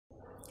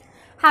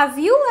Have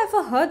you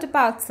ever heard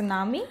about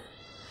tsunami?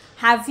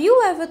 Have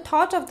you ever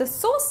thought of the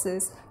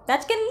sources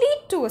that can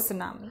lead to a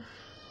tsunami?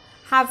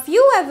 Have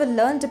you ever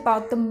learned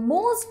about the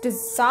most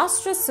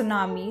disastrous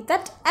tsunami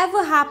that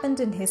ever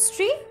happened in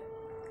history?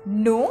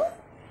 No?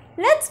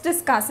 Let's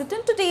discuss it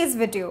in today's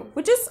video,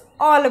 which is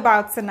all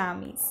about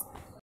tsunamis.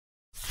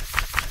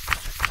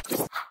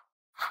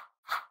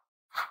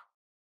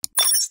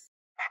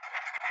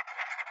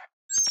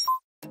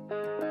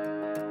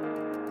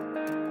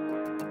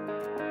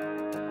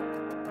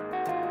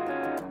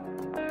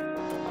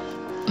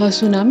 A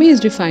tsunami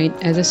is defined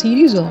as a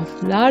series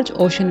of large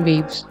ocean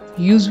waves,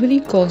 usually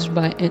caused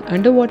by an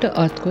underwater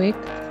earthquake,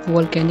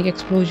 volcanic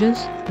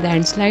explosions,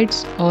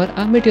 landslides, or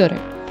a meteorite.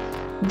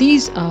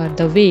 These are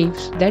the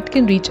waves that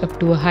can reach up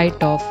to a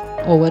height of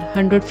over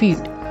 100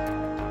 feet.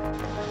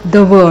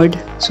 The word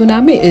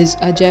tsunami is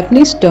a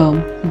Japanese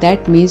term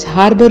that means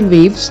harbor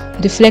waves,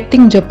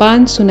 reflecting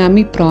Japan's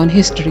tsunami-prone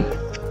history.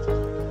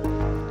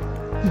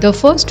 The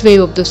first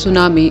wave of the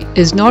tsunami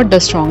is not the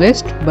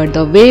strongest, but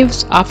the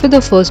waves after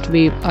the first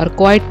wave are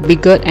quite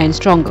bigger and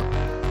stronger.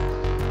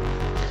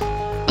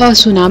 A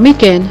tsunami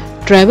can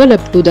travel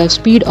up to the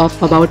speed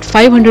of about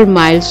 500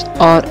 miles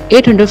or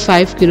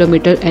 805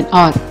 km an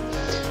hour,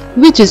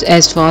 which is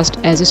as fast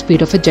as the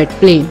speed of a jet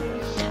plane,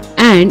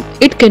 and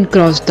it can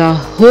cross the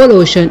whole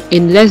ocean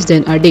in less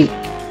than a day.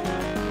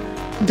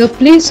 The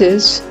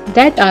places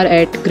that are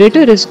at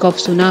greater risk of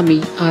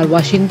tsunami are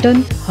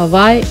Washington,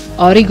 Hawaii,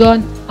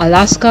 Oregon,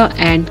 Alaska,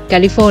 and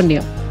California.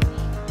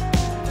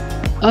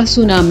 A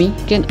tsunami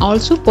can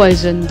also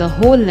poison the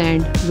whole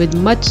land with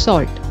much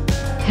salt,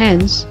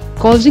 hence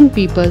causing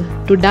people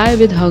to die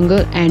with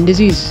hunger and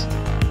disease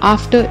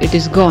after it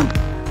is gone.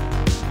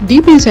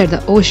 Deep inside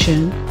the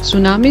ocean,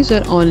 tsunamis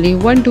are only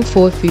 1 to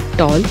 4 feet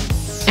tall,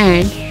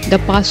 and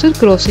the passer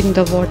crossing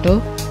the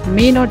water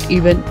may not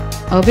even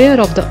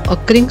aware of the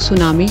occurring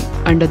tsunami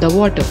under the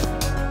water.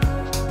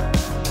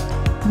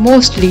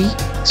 Mostly,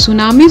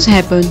 tsunamis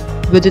happen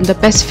within the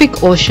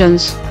Pacific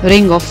Ocean's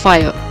Ring of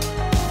Fire.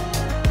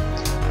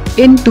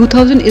 In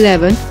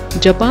 2011,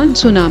 Japan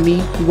tsunami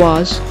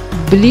was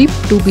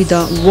believed to be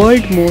the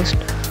world's most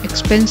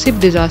expensive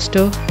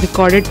disaster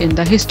recorded in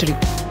the history.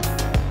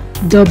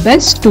 The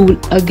best tool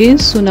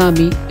against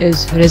tsunami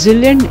is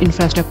resilient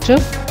infrastructure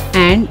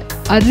and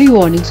early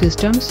warning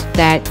systems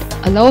that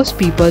allows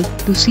people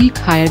to seek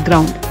higher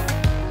ground.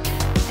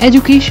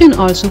 Education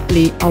also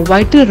plays a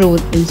vital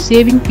role in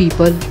saving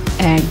people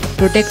and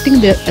protecting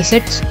their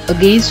assets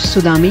against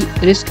tsunami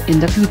risk in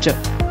the future.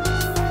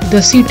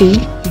 The city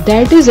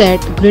that is at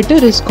greater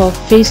risk of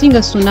facing a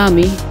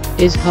tsunami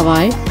is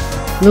Hawaii,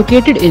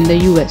 located in the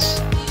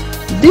US.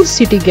 This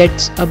city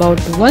gets about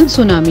one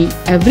tsunami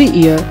every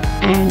year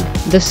and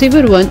the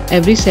severe one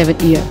every 7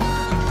 years.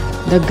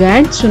 The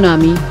grand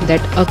tsunami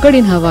that occurred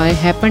in Hawaii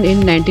happened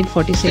in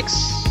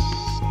 1946.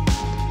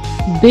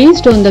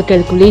 Based on the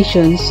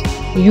calculations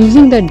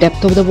using the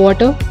depth of the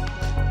water,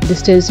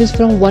 distances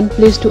from one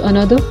place to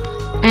another,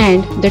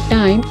 and the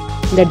time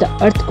that the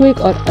earthquake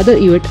or other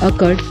event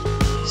occurred,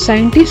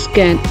 scientists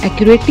can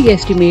accurately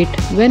estimate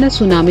when a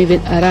tsunami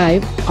will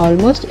arrive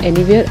almost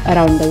anywhere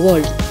around the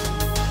world.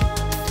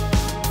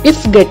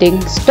 If getting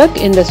stuck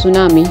in the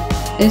tsunami,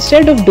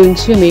 instead of doing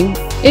swimming,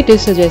 it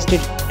is suggested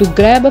to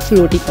grab a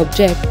floating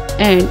object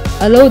and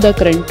allow the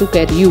current to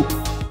carry you.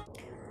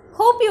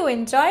 Hope you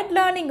enjoyed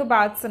learning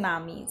about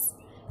tsunamis.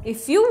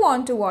 If you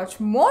want to watch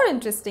more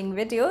interesting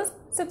videos,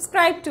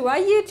 subscribe to our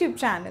YouTube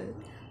channel.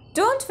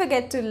 Don't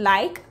forget to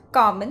like,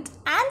 comment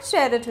and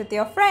share it with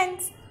your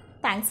friends.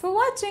 Thanks for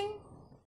watching.